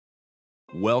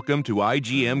Welcome to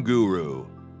igmGuru.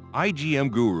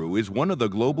 igmGuru is one of the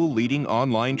global leading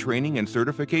online training and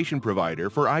certification provider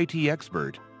for IT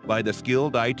expert by the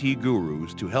skilled IT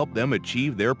gurus to help them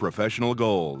achieve their professional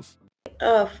goals.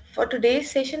 For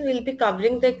today's session, we'll be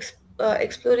covering the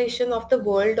exploration of the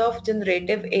world of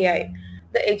generative AI.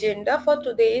 The agenda for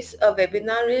today's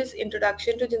webinar is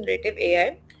Introduction to Generative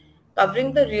AI,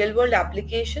 covering the real-world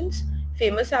applications,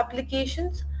 famous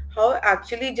applications, how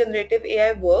actually generative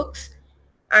AI works,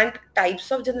 and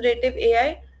types of generative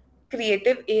AI,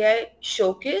 creative AI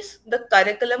showcase, the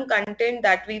curriculum content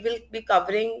that we will be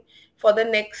covering for the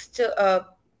next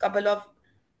couple of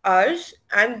hours,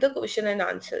 and the question and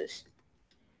answers.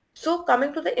 So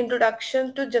coming to the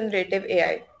introduction to generative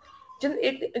AI.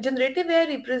 Generative AI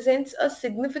represents a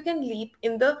significant leap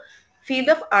in the field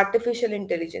of artificial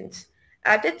intelligence.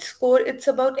 At its core, it's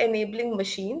about enabling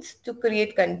machines to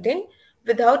create content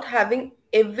without having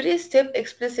every step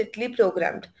explicitly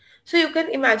programmed. So you can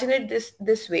imagine it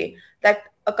this way, that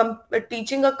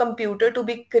teaching a computer to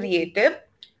be creative,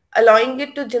 allowing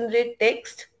it to generate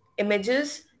text,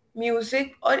 images,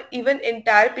 music, or even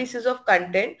entire pieces of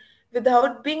content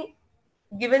without being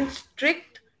given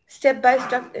strict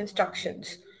step-by-step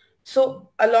instructions. So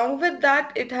along with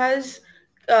that, it has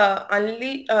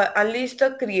unleashed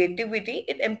the creativity.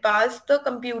 It empowers the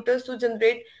computers to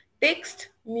generate text,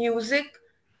 music,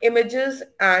 images,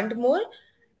 and more.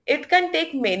 It can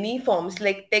take many forms,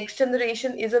 like text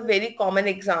generation is a very common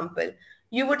example.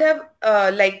 You would have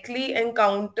likely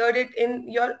encountered it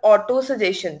in your auto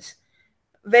suggestions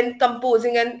when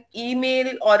composing an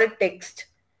email or a text.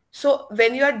 So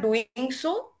when you are doing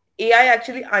so, AI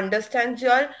actually understands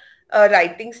your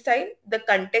writing style, the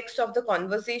context of the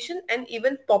conversation, and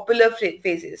even popular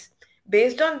phrases.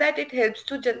 Based on that, it helps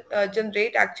to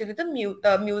generate actually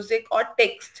the music or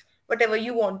text, whatever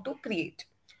you want to create.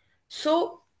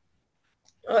 So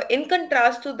in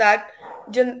contrast to that,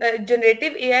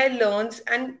 generative AI learns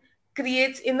and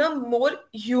creates in a more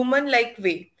human-like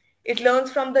way. It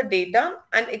learns from the data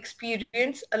and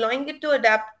experience, allowing it to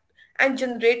adapt and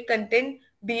generate content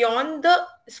beyond the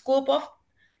scope of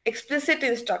explicit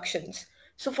instructions.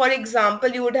 So for example,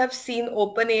 you would have seen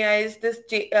OpenAI's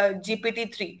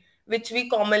GPT-3, which we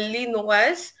commonly know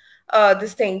as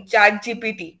this thing,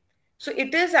 ChatGPT. So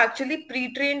it is actually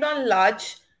pre-trained on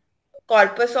large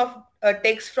corpus of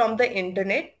text from the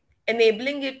internet,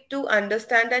 enabling it to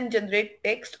understand and generate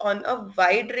text on a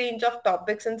wide range of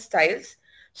topics and styles.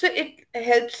 So it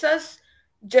helps us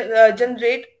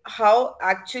generate how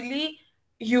actually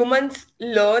humans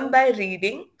learn by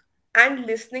reading and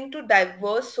listening to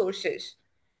diverse sources.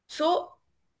 So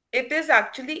it is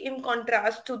actually in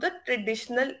contrast to the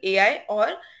traditional AI, or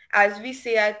as we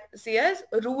say as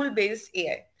rule-based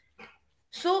AI.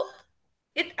 So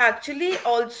it actually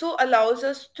also allows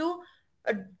us to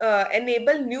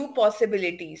enable new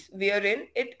possibilities, wherein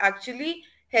it actually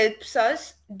helps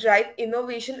us drive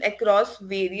innovation across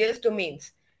various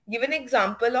domains. Give an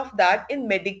example of that in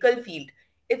medical field.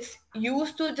 It's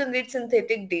used to generate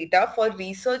synthetic data for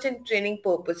research and training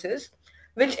purposes,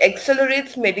 which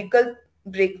accelerates medical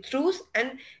breakthroughs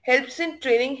and helps in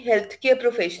training healthcare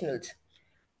professionals.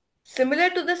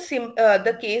 Similar to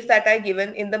the case that I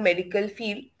given in the medical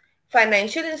field,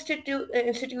 financial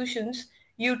institutions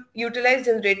utilize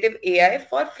generative AI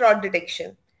for fraud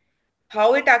detection.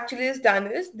 How it actually is done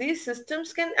is these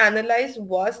systems can analyze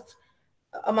vast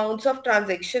amounts of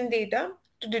transaction data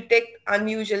to detect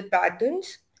unusual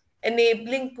patterns,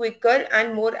 enabling quicker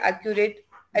and more accurate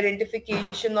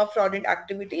identification of fraudulent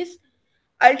activities,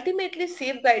 ultimately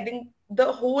safeguarding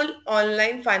the whole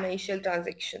online financial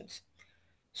transactions.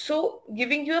 So,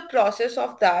 giving you a process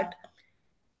of that,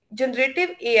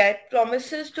 generative AI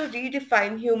promises to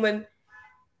redefine human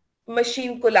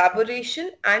machine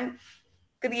collaboration and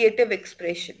creative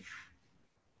expression.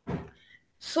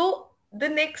 So, the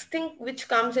next thing which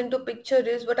comes into picture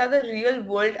is what are the real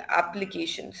world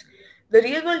applications. The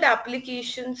real world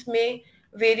applications may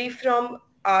vary from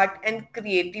art and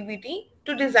creativity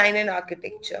to design and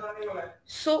architecture.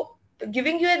 So,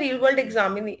 giving you a real world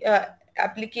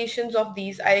applications of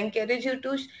these, I encourage you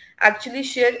to actually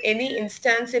share any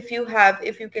instance if you have,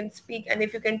 if you can speak, and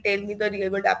if you can tell me the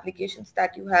real world applications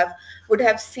that you would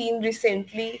have seen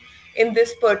recently in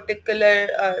this particular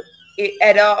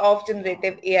era of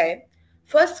generative AI.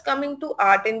 First, coming to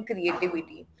art and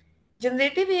creativity.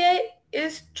 Generative AI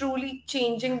is truly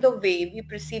changing the way we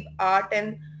perceive art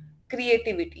and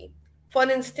creativity. For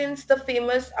instance, the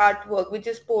famous artwork, which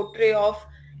is portrait of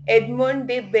Edmond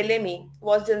de Bellamy,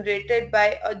 was generated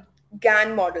by a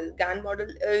GAN model. GAN model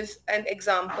is an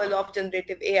example of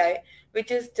generative AI,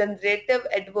 which is generative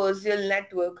adversarial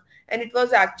network, and it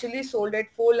was actually sold at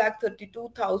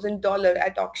 $432,000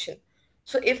 at auction.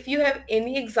 So if you have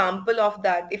any example of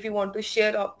that, if you want to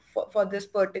share for this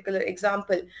particular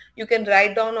example, you can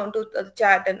write down onto the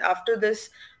chat, and after this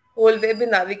whole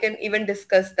webinar, we can even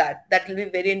discuss that. That will be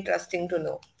very interesting to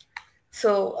know.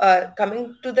 So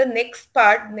coming to the next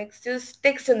part, next is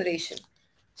text generation.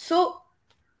 So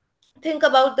think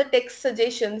about the text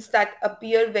suggestions that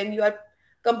appear when you are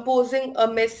composing a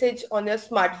message on your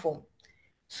smartphone.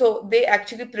 So they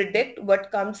actually predict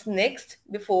what comes next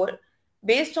before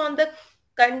based on the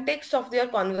context of their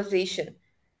conversation.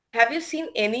 Have you seen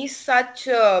any such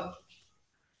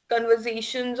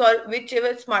conversations, or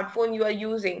whichever smartphone you are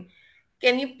using?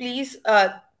 Can you please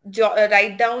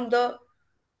write down the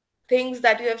things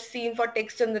that you have seen for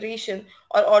text generation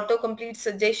or autocomplete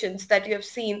suggestions that you have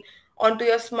seen onto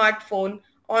your smartphone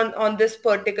on this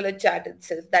particular chat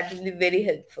itself? That will be very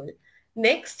helpful.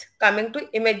 Next, coming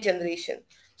to image generation.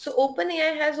 So generative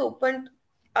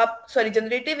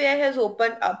AI has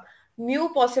opened up new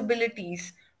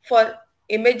possibilities for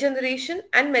image generation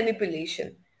and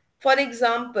manipulation. For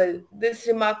example, this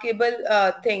remarkable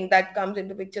thing that comes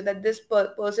into picture, that this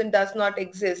person does not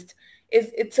exist,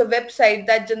 is it's a website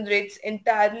that generates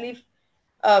entirely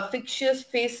fictitious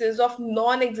faces of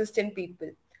non-existent people.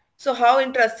 So how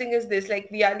interesting is this? Like,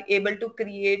 we are able to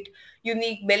create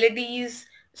unique people,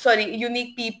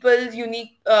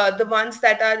 the ones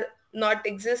that are not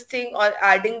existing, or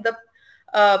adding the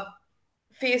uh,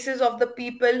 faces of the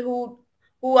people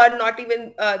who are not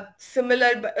even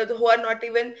similar, who are not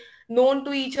even known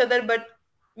to each other, but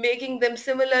making them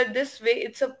similar. This way,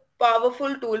 it's a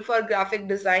powerful tool for graphic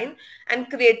design and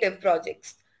creative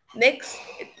projects. Next,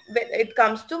 when it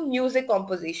comes to music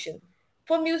composition.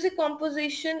 For music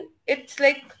composition, it's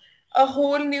like a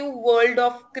whole new world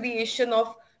of creation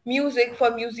of music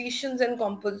for musicians and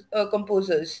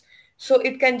composers. So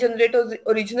it can generate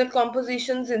original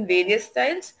compositions in various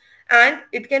styles, and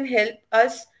it can help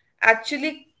us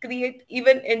actually create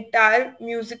even entire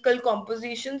musical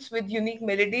compositions with unique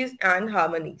melodies and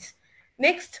harmonies.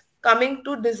 Next, coming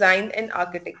to design and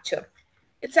architecture.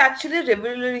 It's actually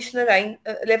revolutionizing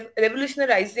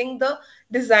the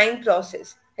design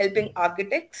process, helping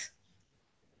architects,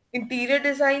 interior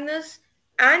designers,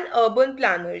 and urban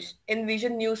planners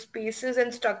envision new spaces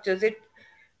and structures.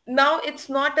 It's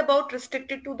not about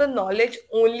restricted to the knowledge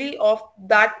only of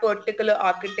that particular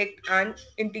architect and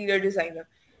interior designer.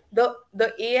 The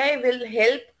AI will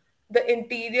help the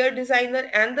interior designer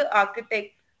and the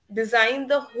architect design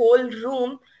the whole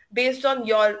room based on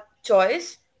your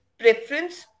choice,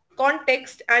 preference,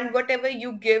 context, and whatever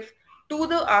you give to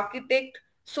the architect,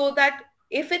 so that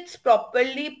if it's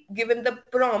properly given the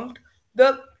prompt,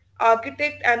 the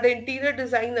architect and the interior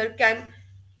designer can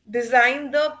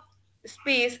design the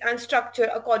space and structure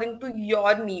according to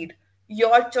your need,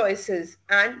 your choices,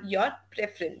 and your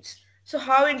preference. So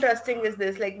how interesting is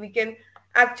this? Like, we can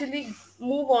actually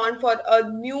move on for a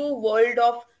new world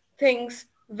of things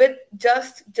with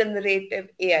just generative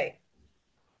AI.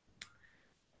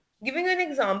 Giving an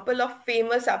example of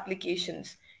famous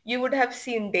applications, you would have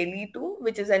seen Delhi 2,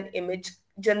 which is an image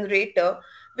generator,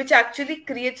 which actually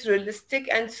creates realistic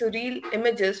and surreal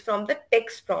images from the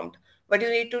text prompt. What you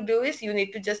need to do is you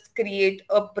need to just create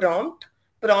a prompt.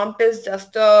 Prompt is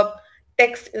just a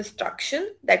text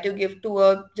instruction that you give to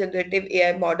a generative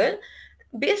AI model.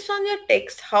 Based on your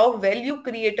text, how well you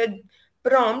create a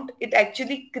prompt, it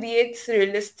actually creates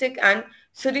realistic and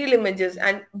surreal images.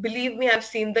 And believe me, I've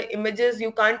seen the images.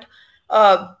 You can't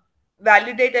uh,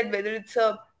 validate it whether it's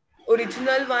a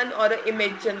original one or a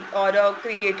or a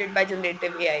created by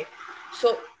generative AI.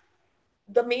 So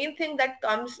the main thing that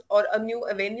comes, or a new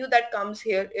avenue that comes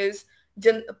here, is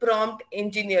prompt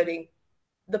engineering.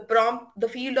 The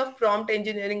field of prompt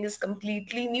engineering is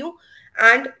completely new,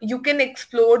 and you can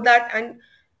explore that.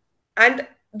 And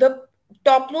the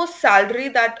topmost salary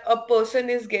that a person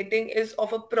is getting is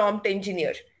of a prompt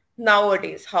engineer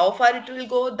nowadays. How far it will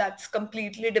go, that's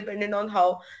completely dependent on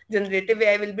how generative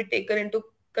AI will be taken into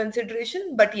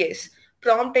consideration. But yes,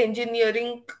 prompt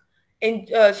engineering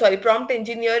prompt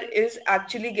engineer is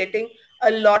actually getting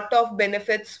a lot of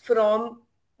benefits from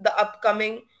the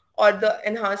upcoming or the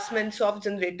enhancements of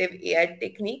generative AI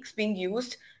techniques being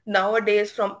used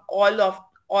nowadays from all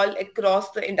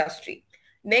across the industry.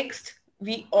 Next,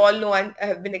 we all know and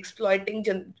have been exploiting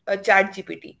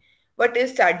ChatGPT. What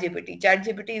is ChatGPT?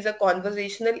 ChatGPT is a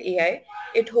conversational AI.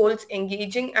 It holds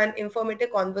engaging and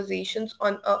informative conversations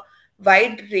on a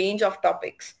wide range of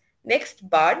topics. Next,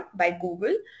 Bard by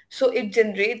Google. So it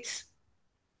generates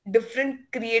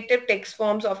different creative text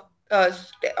forms of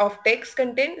text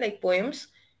content like poems,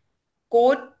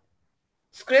 code,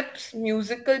 scripts,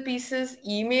 musical pieces,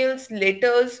 emails,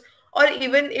 letters, or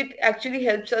even it actually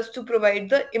helps us to provide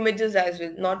the images as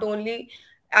well. Not only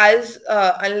as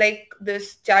unlike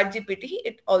this ChatGPT,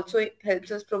 it also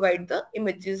helps us provide the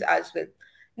images as well.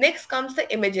 Next comes the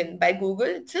Imagen by Google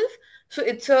itself. So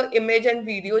it's a image and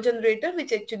video generator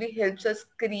which actually helps us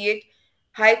create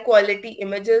high quality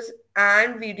images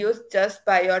and videos just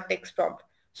by your text prompt.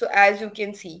 So as you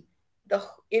can see, the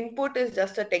input is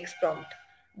just a text prompt.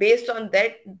 Based on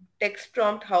that text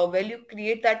prompt, how well you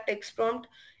create that text prompt,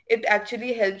 it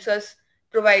actually helps us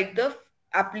provide the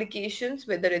applications,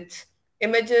 whether it's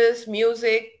images,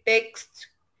 music, text,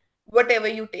 whatever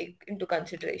you take into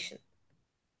consideration.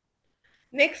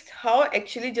 Next, how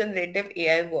actually generative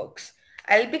AI works.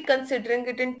 I'll be considering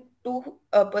it in two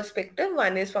perspectives.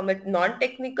 One is from a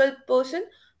non-technical person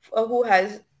who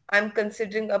has, I'm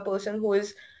considering a person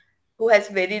who has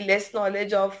very less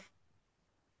knowledge of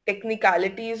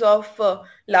technicalities of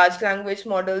large language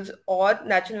models or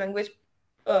natural language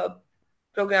uh,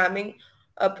 programming,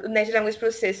 natural language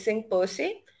processing per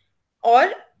se,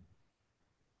 or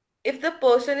if the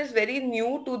person is very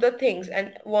new to the things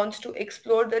and wants to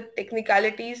explore the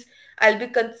technicalities, I'll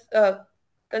be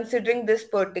considering this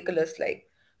particular slide.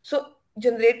 So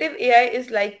generative AI is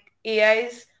like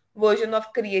AI's version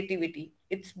of creativity.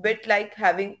 It's bit like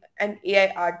having an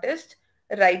AI artist,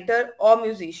 writer, or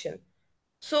musician.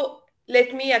 So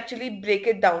let me actually break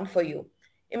it down for you.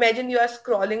 Imagine you are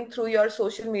scrolling through your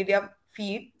social media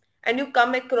feed and you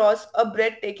come across a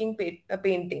breathtaking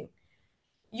painting.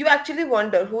 You actually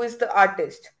wonder who is the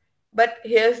artist. But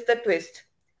here's the twist.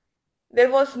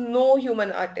 There was no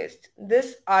human artist.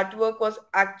 This artwork was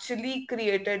actually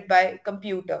created by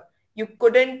computer. You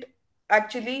couldn't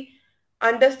actually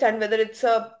understand whether it's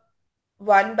a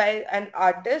one by an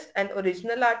artist, an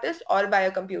original artist, or by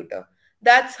a computer.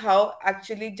 That's how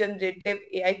actually generative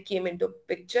AI came into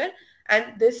picture.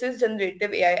 And this is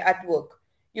generative AI at work,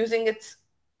 using its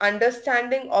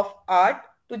understanding of art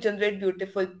to generate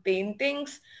beautiful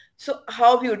paintings. So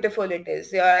how beautiful it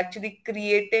is. They are actually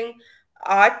creating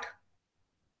art,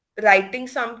 writing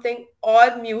something,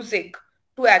 or music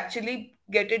to actually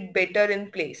get it better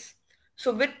in place.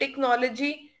 So with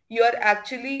technology, you are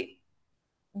actually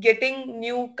getting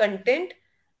new content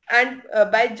and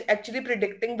by actually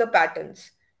predicting the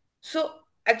patterns. So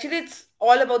actually it's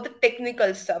all about the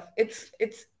technical stuff. It's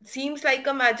seems like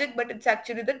a magic, but it's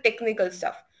actually the technical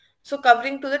stuff. So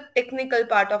covering to the technical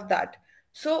part of that.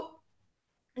 So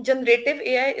generative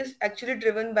AI is actually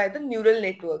driven by the neural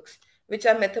networks, which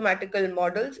are mathematical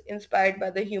models inspired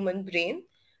by the human brain.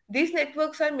 These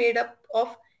networks are made up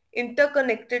of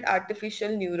interconnected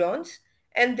artificial neurons,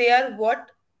 and they are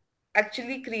what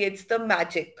actually creates the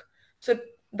magic. So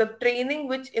the training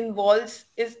which involves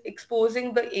is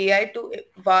exposing the AI to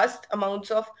vast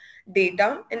amounts of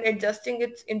data and adjusting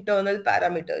its internal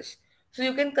parameters. So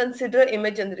you can consider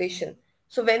image generation.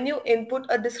 So when you input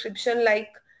a description like,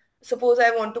 suppose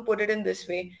I want to put it in this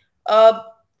way, a,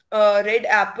 a red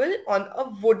apple on a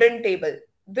wooden table.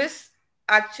 This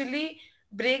actually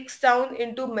breaks down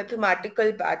into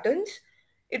mathematical patterns.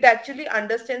 It actually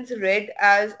understands red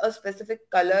as a specific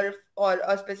color or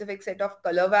a specific set of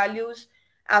color values,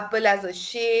 apple as a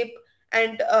shape,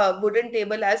 and wooden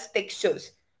table as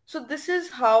textures. So this is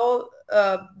how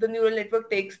the neural network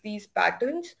takes these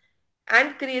patterns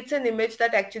and creates an image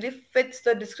that actually fits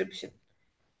the description.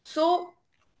 So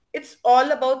it's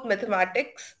all about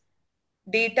mathematics,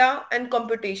 data, and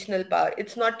computational power.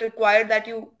 It's not required that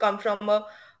you come from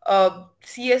a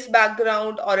CS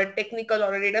background or a technical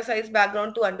or a data science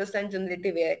background to understand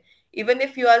generative AI. Even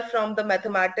if you are from the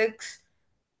mathematics,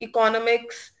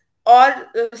 economics, or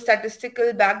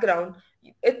statistical background,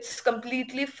 it's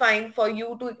completely fine for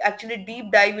you to actually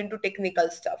deep dive into technical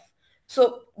stuff.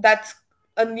 So that's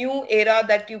a new era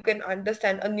that you can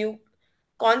understand, a new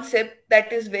concept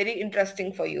that is very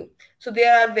interesting for you. So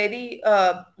there are very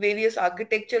various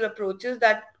architectural approaches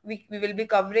that we will be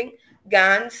covering: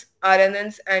 GANs,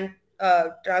 RNNs, and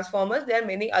transformers. There are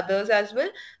many others as well,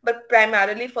 but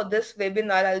primarily for this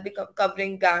webinar, I'll be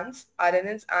covering GANs,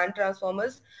 RNNs, and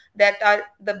transformers that are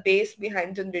the base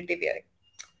behind generative AI.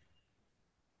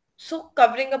 So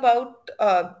covering about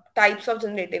types of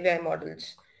generative AI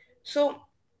models. So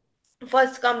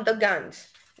first come the GANs.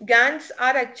 GANs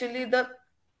are actually the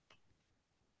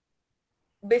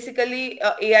basically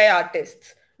AI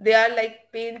artists. They are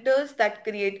like painters that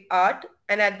create art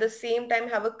and at the same time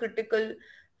have a critical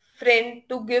friend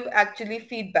to give actually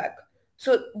feedback.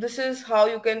 So this is how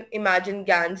you can imagine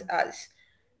GANs as.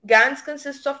 GANs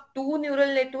consists of two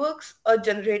neural networks, a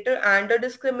generator and a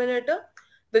discriminator.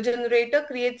 The generator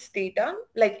creates data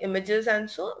like images and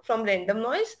so from random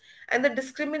noise, and the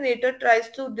discriminator tries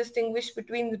to distinguish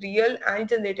between real and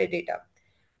generated data.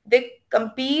 They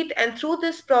compete, and through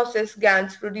this process,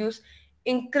 GANs produce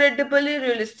incredibly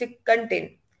realistic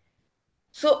content.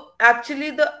 So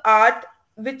actually the art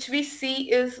which we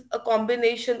see is a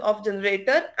combination of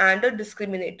generator and a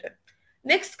discriminator.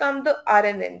 Next come the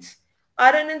RNNs.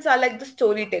 RNNs are like the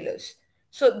storytellers.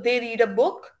 So they read a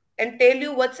book and tell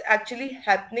you what's actually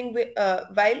happening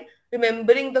while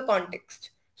remembering the context.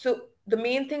 So the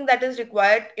main thing that is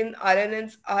required in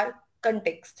RNNs are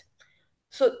context.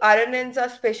 So RNNs are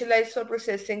specialized for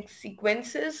processing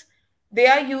sequences. They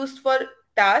are used for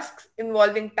tasks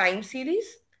involving time series,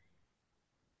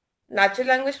 natural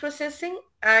language processing,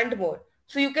 and more.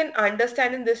 So you can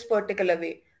understand in this particular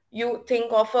way. You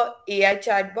think of a AI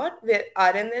chatbot where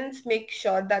RNNs make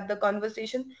sure that the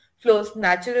conversation flows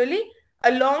naturally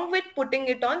along with putting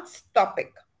it on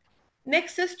topic.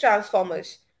 Next is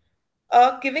transformers.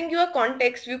 Giving you a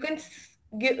context, you can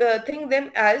think them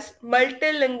as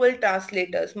multilingual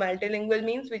translators. Multilingual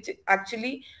means which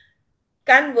actually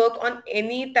can work on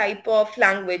any type of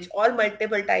language or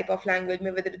multiple type of language,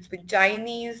 whether it's been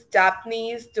Chinese,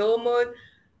 Japanese, German,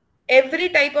 every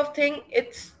type of thing,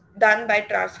 it's done by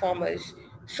transformers.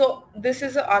 So this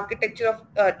is the architecture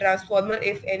of transformer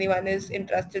if anyone is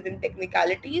interested in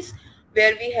technicalities,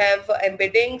 where we have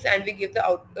embeddings and we get the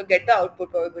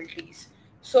output probabilities.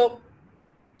 So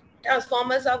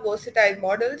transformers are versatile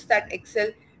models that excel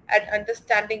at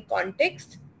understanding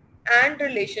context and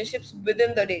relationships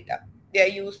within the data. They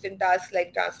are used in tasks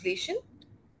like translation,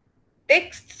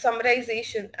 text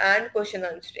summarization, and question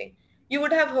answering. You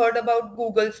would have heard about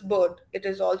Google's BERT. It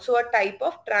is also a type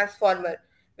of transformer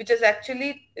which has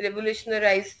actually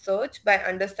revolutionized search by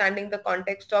understanding the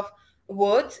context of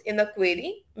words in a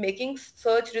query, making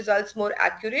search results more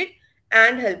accurate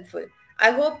and helpful.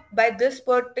 I hope by this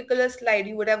particular slide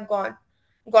you would have got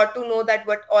to know that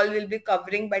what all will be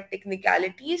covering by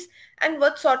technicalities and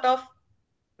what sort of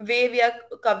way we are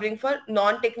covering for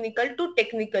non-technical to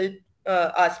technical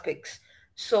aspects.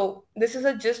 So this is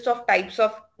a gist of types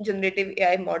of generative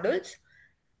AI models.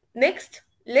 Next,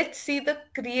 let's see the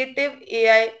creative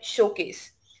AI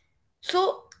showcase.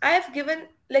 So I have given,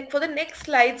 like, for the next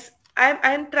slides,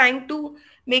 I'm trying to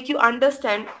make you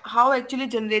understand how actually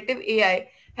generative AI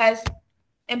has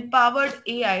empowered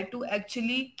AI to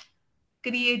actually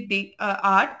create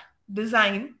art,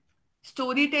 design,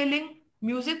 storytelling,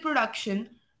 music production,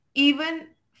 even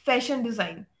fashion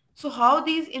design. So how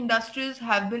these industries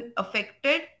have been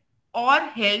affected or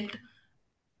helped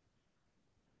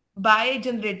by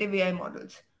generative AI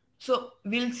models. So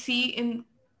we'll see in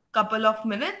couple of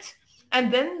minutes,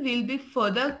 and then we'll be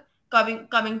further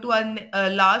coming to our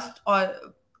last or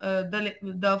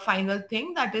the final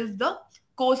thing, that is the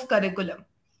course curriculum.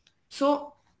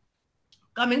 So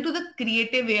coming to the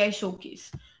creative AI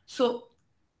showcase. So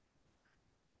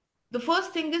the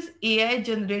first thing is AI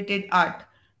generated art.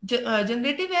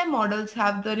 Generative AI models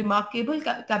have the remarkable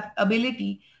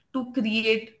ability to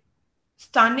create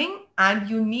stunning and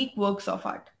unique works of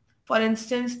art. For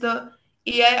instance, the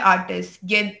AI artist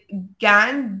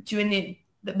GAN Junin,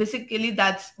 basically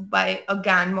that's by a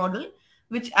GAN model,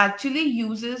 which actually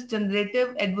uses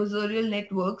generative adversarial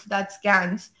networks, that's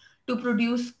GANs, to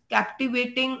produce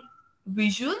captivating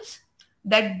visuals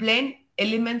that blend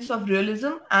elements of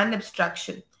realism and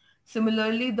abstraction.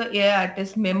 Similarly, the AI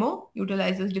artist Memo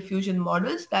utilizes diffusion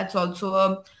models. That's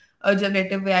also a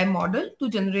generative AI model to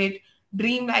generate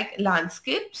dreamlike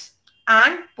landscapes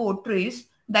and portraits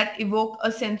that evoke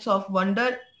a sense of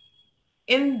wonder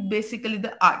in basically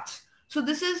the arts. So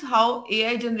this is how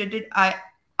AI generated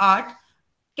art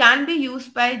can be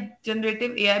used by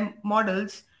generative AI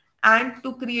models and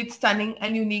to create stunning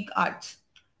and unique arts.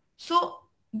 So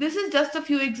this is just a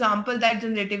few examples that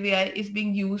generative AI is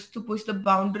being used to push the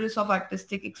boundaries of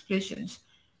artistic expressions.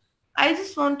 I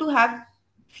just want to have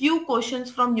few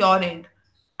questions from your end,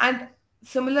 and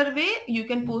similar way you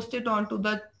can post it onto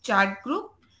the chat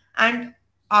group, and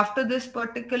after this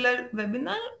particular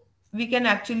webinar we can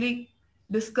actually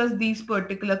discuss these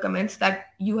particular comments that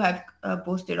you have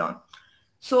posted on.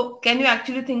 So can you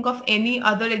actually think of any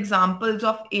other examples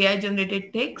of AI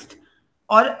generated text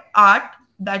or art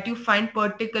that you find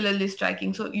particularly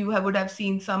striking? So you would have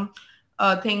seen some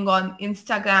thing on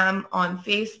Instagram, on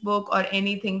Facebook, or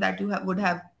anything that you would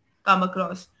have come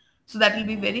across. So that will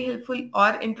be very helpful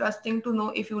or interesting to know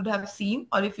if you would have seen,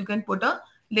 or if you can put a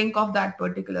link of that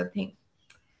particular thing.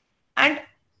 And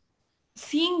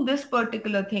seeing this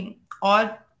particular thing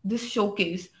or this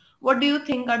showcase, what do you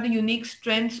think are the unique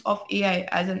strengths of AI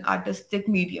as an artistic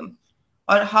medium,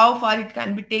 or how far it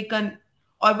can be taken,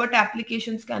 or what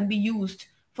applications can be used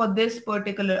for this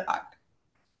particular art.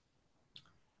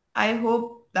 I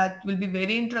hope that will be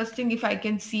very interesting if I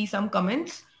can see some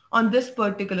comments on this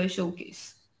particular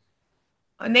showcase.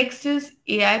 Next is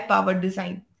AI powered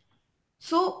design.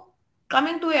 So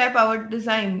coming to AI powered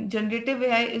design, generative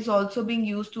AI is also being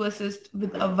used to assist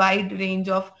with a wide range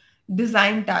of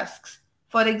design tasks.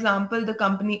 For example, the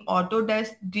company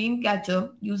Autodesk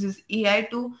Dreamcatcher uses AI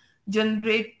to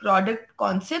generate product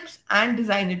concepts and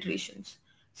design iterations.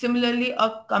 Similarly,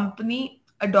 a company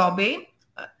Adobe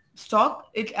Stock,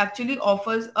 it actually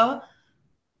offers a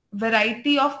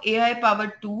variety of AI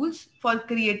powered tools for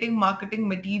creating marketing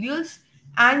materials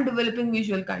and developing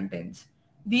visual contents.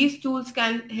 These tools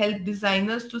can help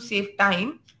designers to save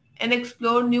time and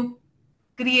explore new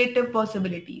creative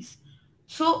possibilities.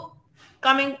 So,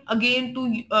 coming again to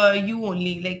you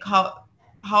only, like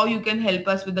how you can help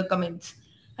us with the comments.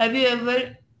 Have you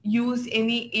ever used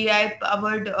any AI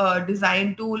powered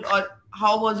design tool, or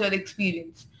how was your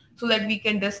experience? So that we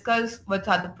can discuss what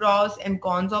are the pros and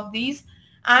cons of these,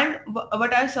 and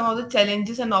what are some of the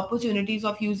challenges and opportunities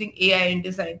of using AI in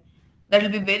design. That will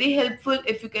be very helpful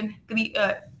if you can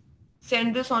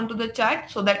send this onto the chat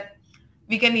so that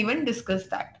we can even discuss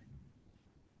that.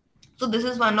 So this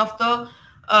is one of the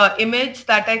image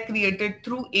that I created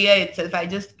through AI itself. I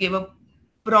just gave a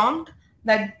prompt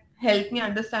that helped me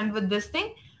understand with this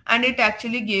thing, and it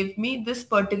actually gave me this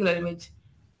particular image.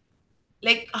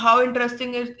 Like how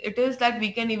interesting it is that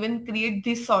we can even create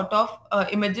this sort of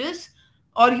images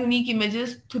or unique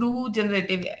images through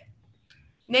generative AI.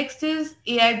 Next is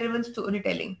AI driven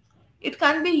storytelling. It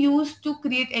can be used to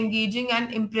create engaging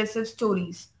and impressive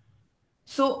stories.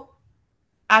 So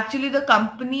actually the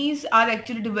companies are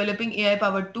actually developing AI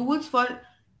powered tools for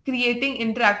creating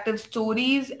interactive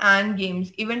stories and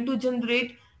games, even to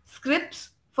generate scripts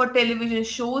for television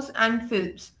shows and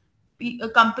films.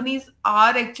 Companies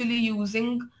are actually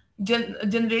using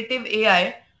generative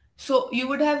AI. So you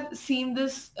would have seen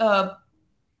this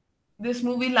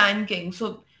movie Lion King.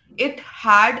 So it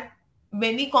had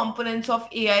many components of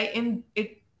AI in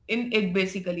it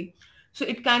basically. So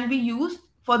it can be used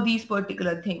for these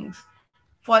particular things.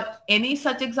 For any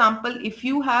such example, if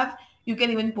you have, you can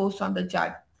even post on the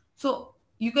chat. So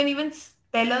you can even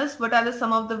tell us what are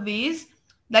some of the ways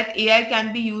that AI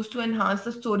can be used to enhance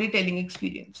the storytelling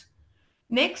experience.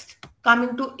 Next,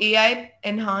 coming to AI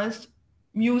enhanced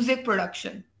music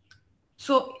production.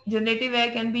 So generative AI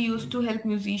can be used to help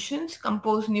musicians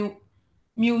compose new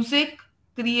music,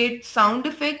 create sound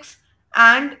effects,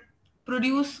 and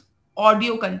produce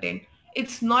audio content.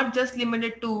 It's not just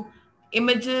limited to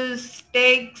images,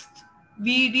 text,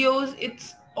 videos,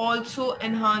 it's also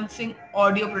enhancing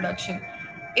audio production.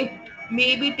 It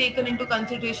may be taken into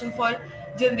consideration for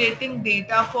generating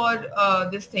data for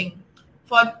this thing,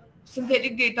 for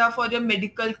synthetic data for your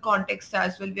medical context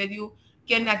as well, where you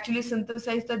can actually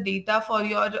synthesize the data for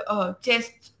your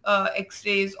chest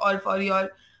x-rays or for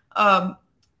your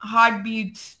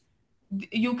heartbeats.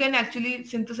 You can actually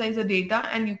synthesize the data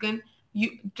and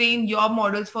you train your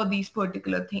models for these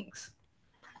particular things.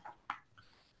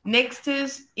 Next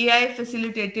is AI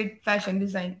facilitated fashion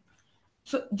design.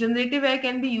 So generative AI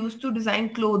can be used to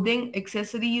design clothing,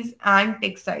 accessories, and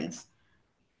textiles.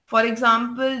 For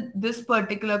example, this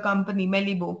particular company,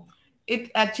 Malibu,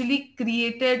 it actually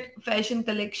created fashion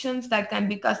collections that can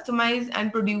be customized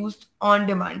and produced on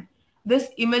demand. These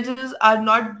images are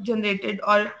not generated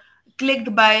or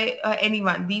clicked by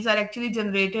anyone. These are actually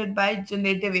generated by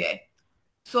generative AI.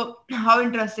 So how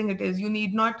interesting it is. You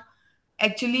need not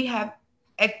actually have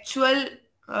actual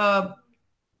uh,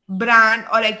 brand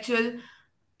or actual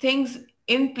things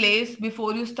in place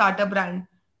before you start a brand.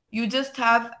 You just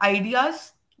have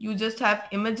ideas, you just have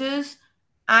images,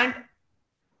 and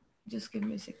just give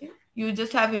me a second. You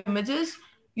just have images,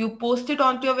 you post it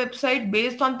onto your website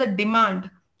based on the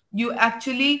demand. You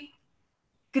actually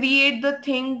create the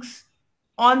things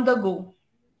on the go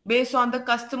based on the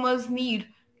customer's need.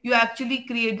 You actually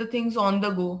create the things on the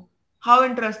go. How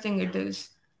interesting it is.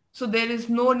 So there is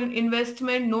no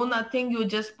investment, no nothing. You're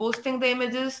just posting the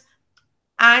images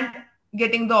and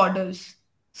getting the orders.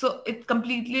 So it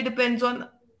completely depends on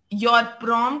your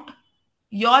prompt,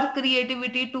 your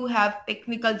creativity to have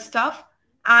technical stuff,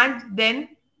 and then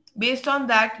based on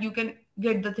that, you can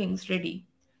get the things ready.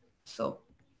 So,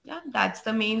 yeah, that's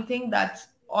the main thing. That's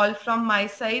all from my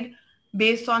side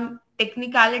based on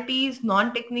technicalities,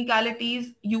 non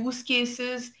technicalities, use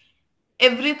cases,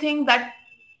 everything that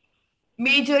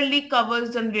majorly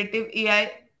covers generative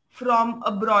AI from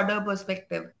a broader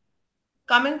perspective.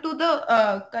 Coming to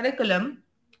the curriculum,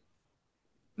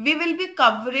 we will be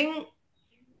covering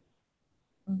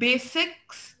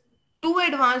basics too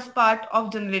advanced part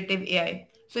of generative AI.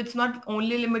 So it's not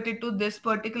only limited to this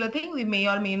particular thing. We may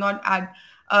or may not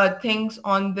add things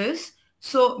on this.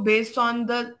 So based on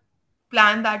the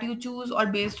plan that you choose or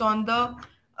based on the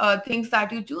things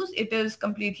that you choose, it is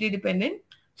completely dependent.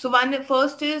 So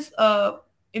first is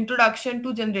introduction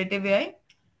to generative AI.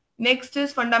 Next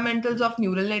is fundamentals of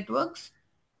neural networks,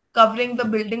 covering the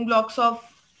building blocks of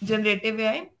generative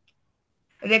AI,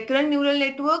 recurrent neural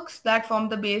networks that form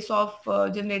the base of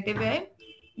generative AI,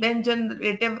 then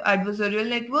generative adversarial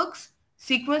networks,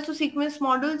 sequence to sequence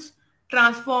models,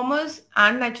 transformers,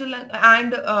 and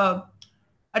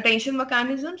attention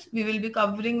mechanisms. We will be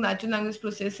covering natural language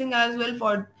processing as well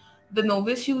for the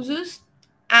novice users,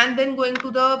 and then going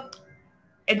to the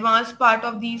advanced part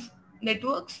of these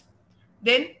networks.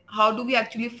 Then how do we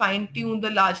actually fine tune the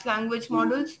large language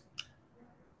models?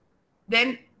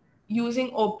 Then using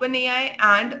OpenAI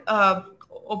and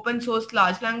open source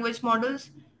large language models,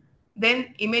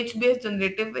 then image based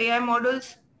generative AI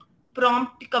models,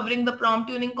 prompt covering the prompt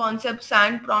tuning concepts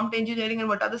and prompt engineering and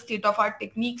what are the state of art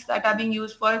techniques that are being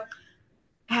used for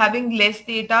having less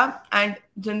data and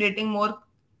generating more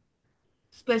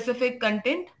specific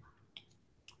content,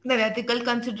 then ethical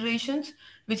considerations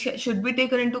which should be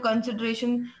taken into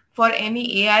consideration for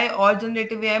any AI or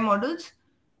generative AI models,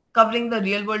 covering the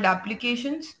real world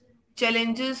applications,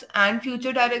 challenges, and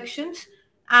future directions.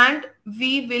 And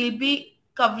we will be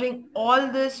covering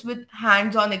all this with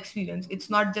hands on experience. It's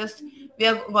not just we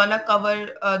are gonna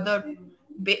cover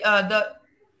the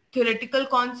theoretical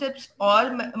concepts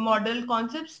or model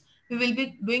concepts. We will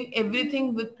be doing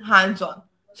everything with hands on.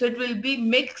 So it will be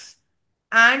mix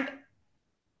and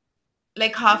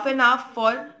like half and half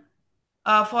for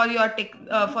your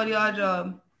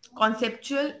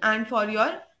conceptual and for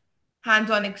your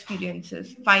hands-on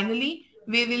experiences. Finally,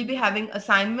 we will be having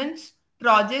assignments,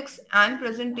 projects, and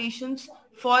presentations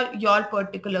for your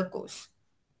particular course.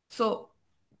 So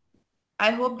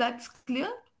I hope that's clear.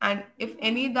 And if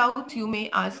any doubts, you may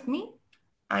ask me.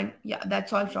 And yeah,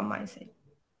 that's all from my side.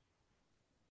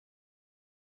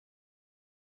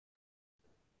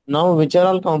 Now, which are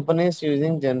all companies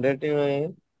using generative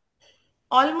AI?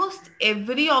 Almost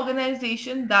every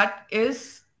organization that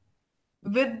is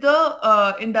with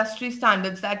the industry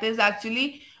standards, that is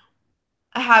actually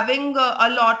having a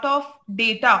lot of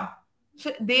data.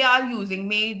 So they are using,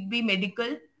 may it be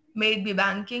medical, may it be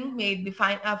banking, may it be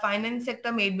finance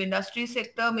sector, may it be industry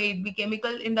sector, may it be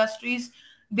chemical industries.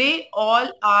 They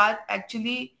all are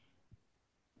actually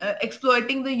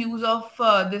exploiting the use of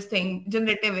this thing,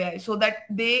 generative AI, so that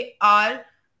they are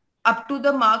up to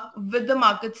the mark with the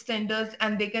market standards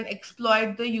and they can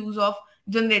exploit the use of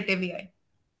generative AI.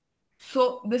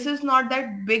 So this is not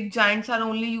that big giants are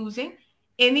only using.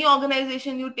 Any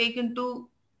organization you take into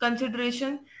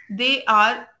consideration, they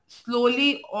are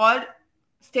slowly or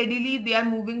steadily they are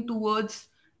moving towards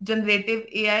generative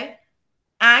AI.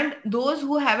 And those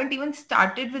who haven't even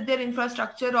started with their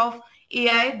infrastructure of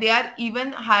AI, they are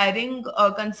even hiring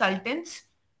consultants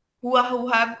who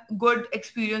have good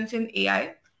experience in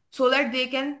AI so that they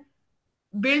can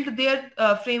build their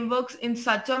frameworks in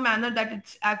such a manner that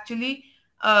it's actually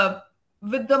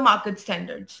with the market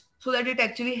standards, so that it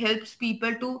actually helps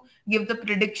people to give the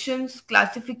predictions,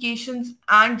 classifications,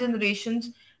 and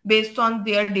generations based on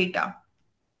their data.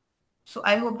 So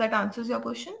I hope that answers your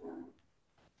question.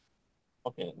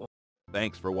 Okay.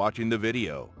 Thanks for watching the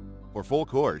video. For full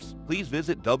course, please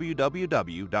visit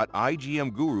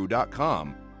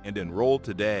www.igmguru.com and enroll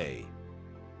today.